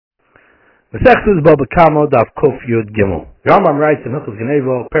Mesechtes Bava Kamo Daf Kuf Yud Gimel. Rambam writes in Hilchos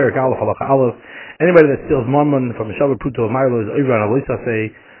Genevo, Perik Aleph Halacha Aleph, anybody that steals mammon from a Shabbat Pruto of Milo is over on a Loisa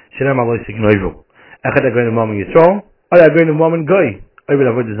say, Shinem Alois Ignoivu. Echad Agrein of Mammon Yisrael, or Agrein of Mammon Goy, over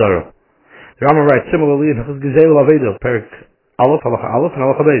the Avodah Zarah. The Rambam writes similarly in Hilchos Genevo Avedo, Perik Aleph Halacha Aleph and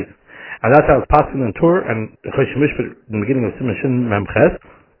Halacha Beis. And that's how it's passed in Tur and the Chosh Mishpat in the beginning of Siman Shin Mem Ches.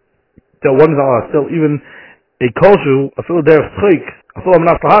 So one is still even a koshu, a full derech schik, a full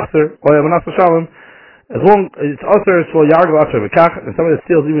amanas lahachzer, or amanas l'shalom, as long as it's also for yargel after v'kach, and somebody that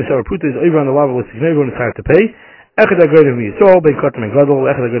steals even shavar pruta is over on the level with signevu and is trying to pay. Echad agredim yisrael, ben kotem and gadol,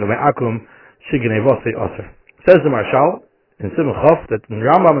 echad agredim akum, shignei vosei aser. Says the Marshal in Simon Chof that in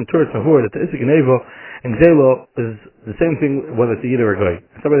Rambam and Turis Mavur that the Isigneva and Gzelo is the same thing whether it's a yid or a goy.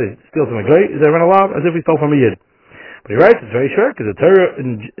 If somebody steals from a goy, is everyone allowed as if he stole from a yid? But he writes it's very short because the Torah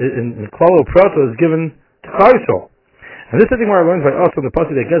in Klalo Proto is given to Klarisol. And this is the thing where I learned by us from the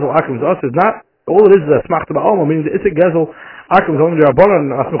Pasuk that Gezel Akum is us is not all it is a smachta ba'alma, meaning that it's a Gezel Akum is only the Rabbanan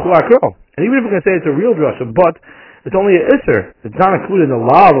and Asmechu Akro. And even if we can say it's a real drasha, but it's only an Isser, it's not included in the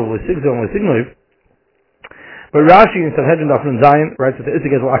law of Lesigzel and Lesignoiv. But Rashi in Sanhedrin Daf Nun Zayin writes that the Isser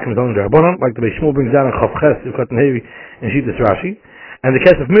Gezel Akum is only the Rabbanan, like the Beishmul brings down in Chav Ches, Yukot and Hevi, and Shittas Rashi. And the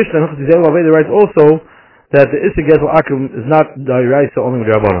Kesef Mishnah, Hilchos Gezel Aveda writes also that the Isser Gezel Akum is not the Raisa only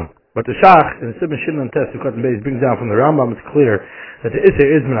the Rabbanan. But the Shach in Siman Shin and Tes Yukot and Beis brings down from the Rambam, it's clear that the Isser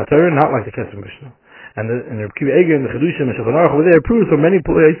is Min HaTorah, not like the Kesef Mishnah. And in the Kiva Eger and the Chedushim and Shulchan Aruch, over there proves from many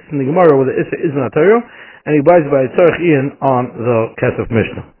places in the Gemara where the Isser is Min HaTorah, and he buys by Tzarech Ian on the Kesef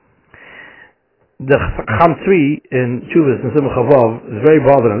Mishnah. The Cham Tzvi in Chuvas and Simon Chavav is very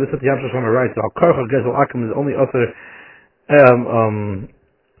bothered, and this is what the Yamshel Shlomo writes, Al Karcha Gezel Akum is only other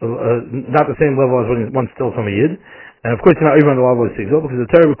not the same level as when one steals from a Yid. And of course, you're not even on the level of Sigzol, because the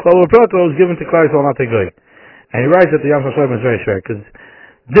Torah Klal Proto is given to Klarisol, not to Goy. And he writes that the Yam Shlomo is very short, because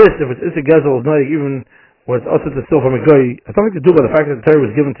this, if it's a Gezel, is not even what's also to steal from a Goy, has nothing to do with the fact that the Torah was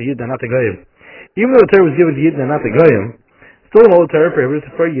given to Yid and not to Goyim. Even though the Torah was given to Yid and not to Goyim, still the Torah prohibits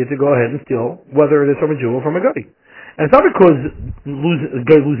for a Yid to go ahead and steal, whether it is from a Jew or from a Goy. And it's not because a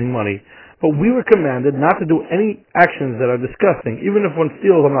Goy losing money, but we were commanded not to do any actions that are disgusting, even if one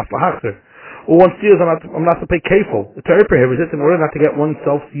steals, I'm not lahachzer. Or one steals, I'm not to pay kafel. The Torah prohibits it in order not to get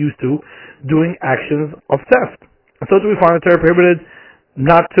oneself used to doing actions of theft. And so do we find the Torah prohibited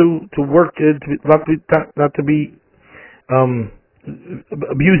not to work, not to be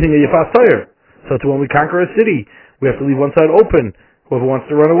abusing a yafas tire. So to when we conquer a city, we have to leave one side open. Whoever wants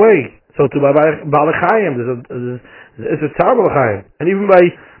to run away. So to by balachayim, there's a tzar balachayim. And even by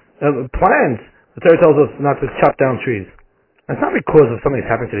plants, the Torah tells us not to chop down trees. And it's not because of something that's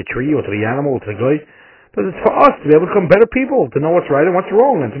happening to the tree or to the animal or to the goy, but it's for us to be able to become better people, to know what's right and what's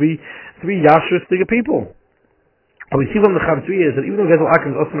wrong, and to be yashur stiga people. And we see from the Cham Tzvi is that even though Gezel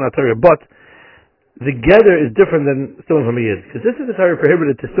Akum is also in the Torah, but the gather is different than stealing from a Yid. Because this is the Torah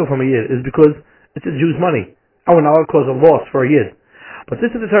prohibited to steal from a Yid, is because it's a Jew's money. And we're not allowed to cause a loss for a Yid. But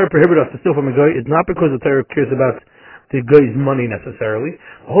this is the Torah prohibited us to steal from a goy, it's not because the Torah cares about the goy's money necessarily.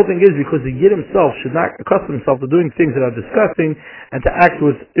 The whole thing is because the Yid himself should not accustom himself to doing things that are disgusting and to act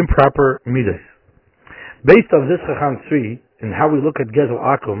with improper midas. Based on this Chacham Tzvi, and how we look at Gezel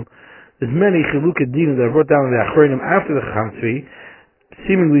Akum, there's many Chilukei Dinim that are brought down in the Achronim after the Chacham Tzvi,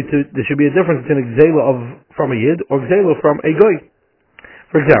 seemingly there should be a difference between a Gzela from a Yid or Gzela from a goy.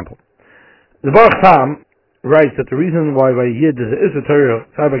 For example, the Baruch Tam writes that the reason why by Yid there's an Isser Torah,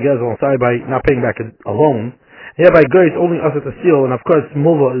 side by Gezel and side by not paying back a loan, yeah, by goy it's only us to steal, and of course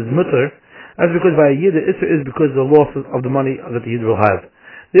mulva is mutter. That's because by a Yid the Isser is because of the loss of the money that the Yid will have.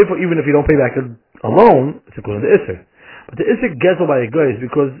 Therefore, even if you don't pay back a loan, it's including the Isser. But the Isser Gezel by a goy is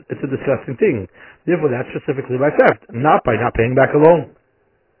because it's a disgusting thing. Therefore, that's specifically by theft, not by not paying back a loan.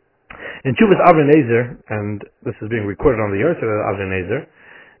 In Chuvas Avnei Nezer, and this is being recorded on the Yahrzeit of Avnei Nezer,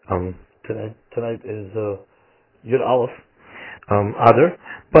 tonight is Yud Aleph, Adar.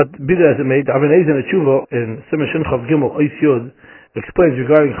 But be that as it may, the Avnei Nezer in the Tshuva in Siman Shin Chav Gimel Ois Yud explains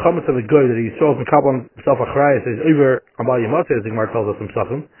regarding chametz of a goy that he saw from Kabbalah himself achrayas says over on Bal Yamatzeh, as the Gemara tells us in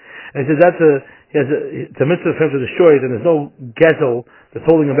Psachim, and he says it's a mitzvah for him to destroy it, and there's no gezel that's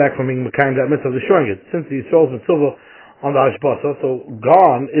holding him back from being kind that mitzvah of destroying it. Since the Yisrael's mitzvah on the Hashbasa, so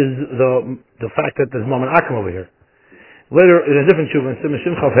gone is the fact that there's Mammon Akum over here. Later in a different Tshuva in Siman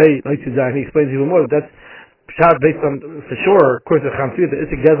Shin Chav Hey, he explains even more that that's Pshat based on, for sure, of course, the Cham Tzvi, the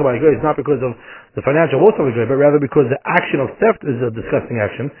Isser Gezel by a goy is not because of the financial loss of a goy, but rather because the action of theft is a disgusting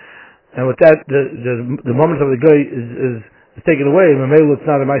action, and with that, the moment of the goy is taken away, and maybe it's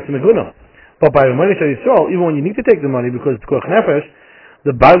not a Ma'aseh Meguna. But by the money of Yisrael, even when you need to take the money because it's Koach Nefesh,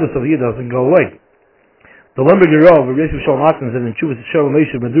 the bailus of the Yid doesn't go away. The Lemberger Rav, Rabbi Yosef Shalom Atzin, said in Chuvas Shalom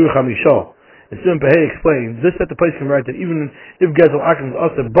Meshav Medur Chamisha, The Sim Pehei explains, this set the place can write that even if Gezel Akim is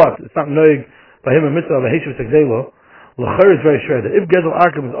also, but it's not noig by him a mitzvah of a Heshiv Segzelo, L'char is very sure that if Gezel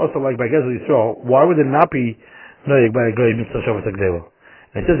Akim is also like by Gezel Yisrael, why would it not be noig by a Goy mitzvah Shavuot Segzelo?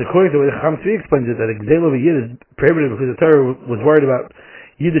 And it says, according to what Chacham Tzvi explains it, that a Gzelo of a Yid is prohibited because the Torah was worried about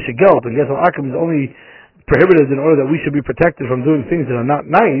Yiddish guilt, and Gezel Akim is only prohibited in order that we should be protected from doing things that are not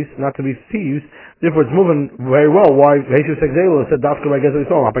nice, not to be thieves. Therefore, it's moving very well. Why Heshiv Segzelo said Dafka by Gezel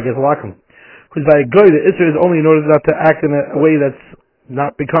Yisrael, not by Gezel Akim? Because by a Goy, the Isser is only in order not to act in a way that's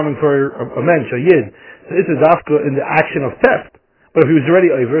not becoming for a mensch, a Yid. So Isser Dafka in the action of theft. But if he was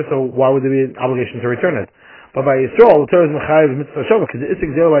already over, so why would there be an obligation to return it? But by Yisrael, the Torah is Mechayiv Mitzvah Shavah, because the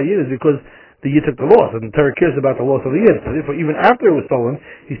Isser Gzelo by Yid is because the Yid took the loss, and the Torah cares about the loss of the Yid. So therefore, even after it was stolen,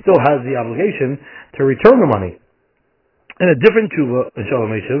 he still has the obligation to return the money. In a different tshuva, in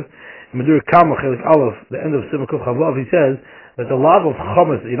Shalom Eshiv, in Medur Kama Chelik Aleph, the end of Simon Kuf Chavav, he says that the lav of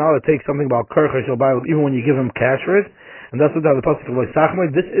chametz, you're not allowed to take something about Kerch Shel Bayil, even when you give him cash for it, and that's what the pasuk of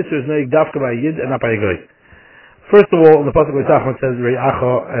Lehisvada, this Isser is noig dafka by a Yid and not by a Goy. First of all, in the pasuk of Lehisvada says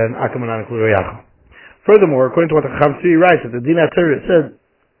Re'acha and Akim and include Re'acha. Furthermore, according to what the Chacham Tzvi writes, that the Din HaTorah said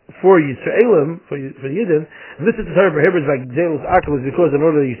for Yisraelim, for Yidden, and this is the Torah prohibits by Gzelus Akim is because in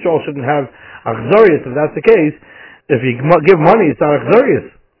order that Yisrael shouldn't have Achzorius, if that's the case, if you give money, it's not Achzorius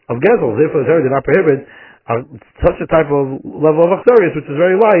of Gezel. Therefore, the Torah did not prohibit such a type of level of Achzorius, which is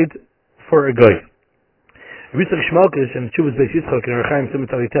very light for a Goy. Yitzchak Shmelkish and Chuvas Beis Yitzchak in Rechaim Simet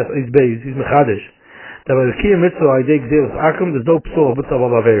Alites, he's Mechadish, that by the Kiyam Mitzvah, Idei Gzelus Akim, there's no psul of Mitzvah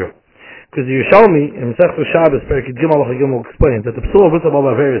of Averu. Because the Yerushalmi in Masechta Shabbos, Perikid Gimel Gimel explains that the psul of Mitzvah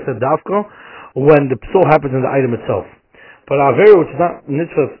of Averu is said Dafka when the psul happens in the item itself. But Averu, which is not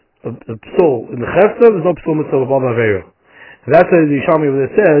Mitzvah of the psul in the Chesed, there's no psul Mitzvah of Averu. And that's why the Yerushalmi over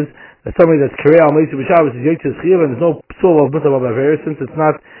there says that somebody that's Kirei Al Meisi B'Shabbos is Yotzei Chiv, and there's no psul of Mitzvah of Averu since it's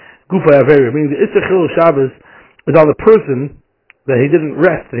not Gufa Averu. Meaning the Isser Chilul Shabbos is on the person that he didn't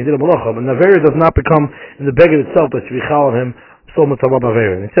rest and he did a malacha, and Averu does not become in the beggar itself that should be chal on him. So mitzvah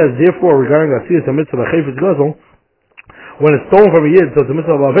Averu. And it says, therefore, regarding the Asiyas and mitzvah Chayfetz Gezel, when it's stolen from a Yid, so it's a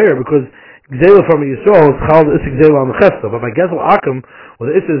mitzvah Averu, because Gzela from a Yisrael is chal the Isser Gzela on the Chesed. But by Gezel Akim,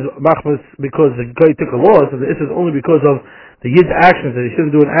 well, the Isser is machmas because the guy took a loss, and the Isser is only because of the Yid's actions, that he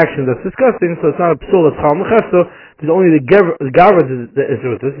shouldn't do an action that's disgusting, so it's not a psul that's chal on the Chesed, because only the Gavra is the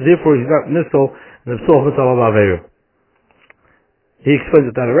Isser with this, therefore he's not nissel in the psul of mitzvah Averu. He explains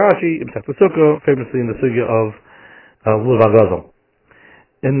it that Rashi, in Masechta Sukkah, famously in the sugya of Lehisvada.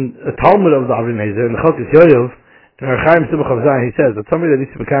 In a Talmud of the Avnei Nezer, in the Chalkis Yoyov, in Rechaim Simcha Zayin, he says that somebody that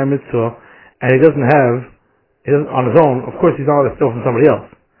needs to become mitzvah and he doesn't on his own, of course he's not allowed to steal from somebody else.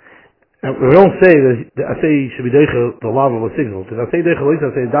 And we don't say that the Asay should be deichel the lava of a signal, because Asay deichel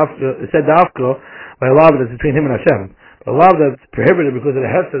is said dafka by a lava that's between him and Hashem. But a lava that's prohibited because of the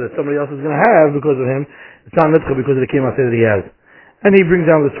hefzer that somebody else is going to have because of him, it's not mitzvah because of the kiyum Asay that he has. And he brings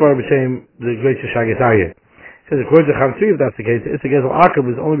down the Svar B'Shem, the great Shashagis Aryeh. He says, according to Chacham Tzvi, if that's the case, the Isser Gezel Akim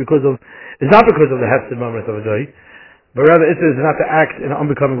is only because of, it's not because of the hefzer moment of a Goy, but rather Isser is not to act in an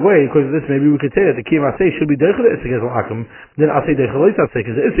unbecoming way. Because of this, maybe we could say that the Kiyam Asay should be deichel the Isser Gezel Akim, then Asay deichel Lehisvada,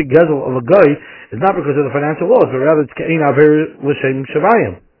 because the Isser Gezel of a Goy is not because of the financial laws, but rather it's Ke'ein Aver L'Shem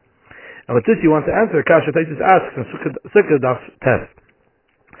Shavayim. And with this, you want to answer, Kasha Taisus asks in Sukkah Daf Test.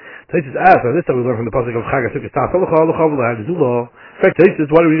 Taisus asks, and this is what we learn from the pasuk of Chag HaSukkah, Stas Halacha Halacha V'Lehad Gezulah. In fact,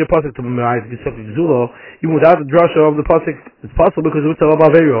 Taisus, why do we read a pasuk to memorize Gezulah? Even without the drasha of the pasuk, it's possible because it's Mitzvah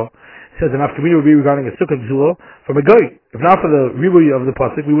Averu. It says an afkamina would be regarding a sukkah Gezulah from a Goy. If not for the ribui of the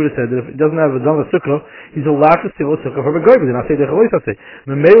pasuk, we would have said that if he doesn't have another sukkah, he's allowed to steal a sukkah from a Goy, but then I say Dechel Lehisvada.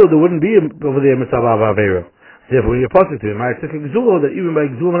 Memelo, there wouldn't be over there Mitzvah Averu. Therefore, we read a pasuk to him, my sukkah Gezulah, that even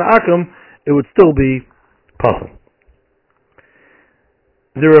by Gezulah and Akim, it would still be possible.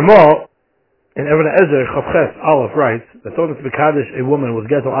 The Ramah in Even Ezer Chavches Aleph writes that someone that's mekadesh a woman with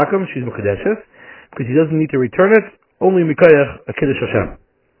Gezel Akim, she's mekadeshes because she doesn't need to return it, only mikayach a kiddush Hashem.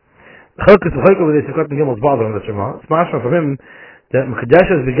 Chalkas v'chaykel v'dei Sukkot and Gimel's bother on this Ramah. It's mashma from him that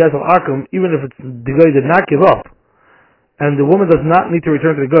mekadeshes the Gezel Akim, even if it's the guy did not give up, and the woman does not need to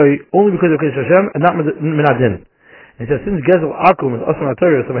return to the guy only because of kiddush Hashem and not minadin. He says since Gezel Akim is asma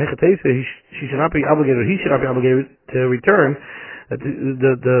Torah, so she should not be obligated, or he should not be obligated to return. That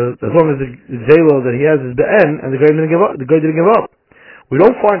as long as the zelo that he has is be'en, and the guy didn't give up. We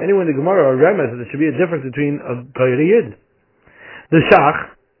don't find anywhere in the Gemara or Remes that there should be a difference between a guy and a yid. The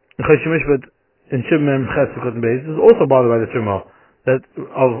Shach, in Cheshimishvat, in Shimon Ches Sukkot and Beis, is also bothered by the Shema that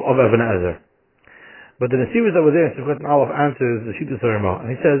of Even Ezer. But the Nesivos that was there in Sukkot and Aleph answers the Shittus Ramah,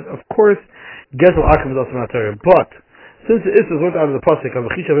 and he says, of course, Gezel Akim is also not Torah, but since the Issa is learned out of the pasuk of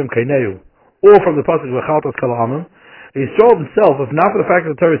V'chishavim Kaineu, or from the pasuk V'chaltas Kala Amim, Yisrael himself, if not for the fact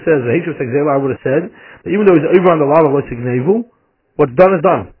that the Torah says the Heshus Exela, I would have said that even though he's over on the law of Lesignevu, what's done is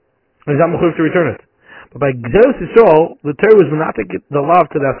done, and he's not mechuyev to return it. But by Gzelos Yisrael, the Torah was not to get the law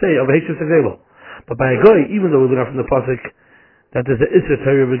to the say of the Heshus Exela. But by a guy, even though we learn from the pasuk that there's an Isra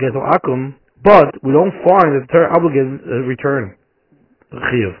Torah of Gezel Akum, but we don't find that the Torah obligated return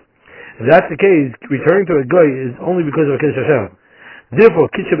chiyuv. If that's the case, returning to a guy is only because of a Kiddush Hashem. Therefore,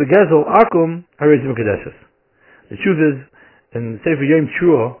 Kitcha Begezel Akum Harizim Kedeshes. The truth is, in Sefer Yom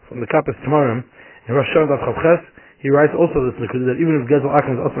Shua from the Kappas Tamarim, in Rosh Hashanah Daf Chavches, he writes also this that even if Gezel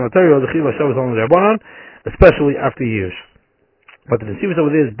Akum is also not Torah, the Chiyuv Hashem is only the Rabbanan, especially after years. But the Nesivos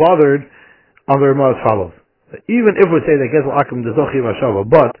over there is bothered on the Ramah as follows: that even if we say that Gezel Akum does not Chiyuv Hashem,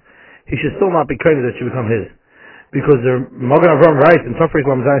 but he should still not be claiming that it should become his, because the Magen Avraham writes in Tafreik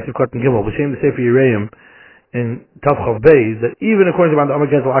Lam Zayin Sivkot and Gimel, B'Shem the Sefer Yereim in Tav Chav Beis, that even according to the Amar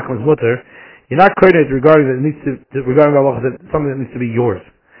Gezel Akum's mutter, you're not credited regarding that it needs to regarding that something that needs to be yours.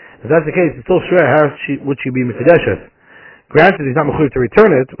 If that's the case, it's still sure how would she be Mikadeshes. Granted, he's not mechuyev to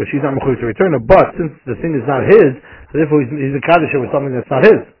return it, or she's not mechuyev to return it, but since the thing is not his, so therefore he's a kaddish with something that's not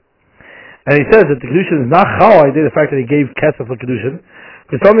his. And he says that the kedushin is not chal by the fact that he gave kesef for kedushin,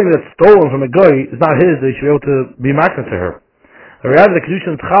 because something that's stolen from a guy is not his, that he should be able to be magnet to her. Rather, the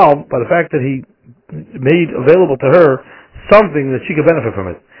kedushin is chal by the fact that he made available to her something that she could benefit from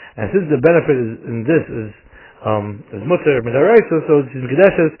it. And since the benefit in this is mutter midaraisa, so she's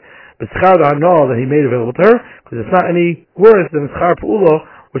kedeshes b'schar ha'no that he made available to her, because it's not any worse than schar p'ulo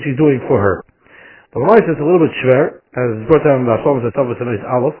which he's doing for her. But Ramah says it's a little bit shver, as brought down in the Ashlam and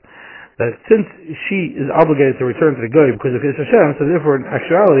Aleph, that since she is obligated to return to the guy because of Kiddush Hashem, so therefore in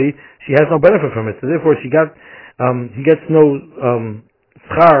actuality she has no benefit from it. So therefore he gets no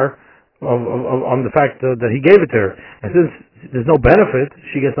schar on the fact that he gave it to her. And since there's no benefit,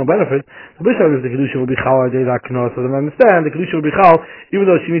 she gets no benefit. So Bishar the Kedushin will be chal day that so then understand the Kedushin will be chal even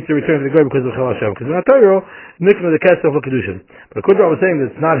though she needs to return to the guy because of Chil Hashem. Because in Atayro, nikna the kesef of Kedushin. But according to what I was saying,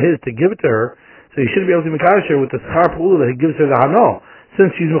 that it's not his to give it to her, so he shouldn't be able to mekadosh her with the schar p'ula that he gives her the hano.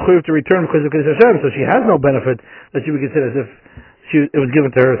 Since she's mechuyev to return because of Kiddush Hashem, so she has no benefit that she would consider as if it was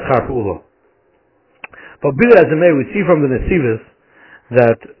given to her as schar p'ula. But be that as it may, we see from the Nesivos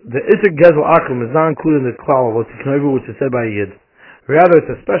that the Isser Gezel Akum is not included in the klal of Lesiknevu, which is said by a Yid. Rather,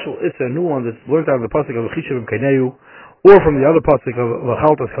 it's a special Isser, a new one that's learned out of the pasuk of Lechishav Kaineyu, or from the other pasuk of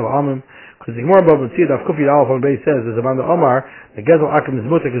Lachaltas Kal Amim, because the Gemara above Mitzvah Daf Kufi Aleph on Beis says, there's a man the Omar, the Gezel Akum is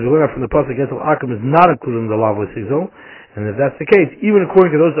mutter, because we learn out from the pasuk Gezel Akum is not included in the law of Lesiknevu. And if that's the case, even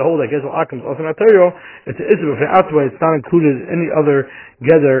according to those that hold that Gezel Akum is also not Torah, it's an Isser, but for outside it's not included in any other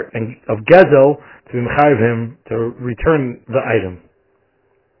Geder of Gezel to be mechayev him to return the item.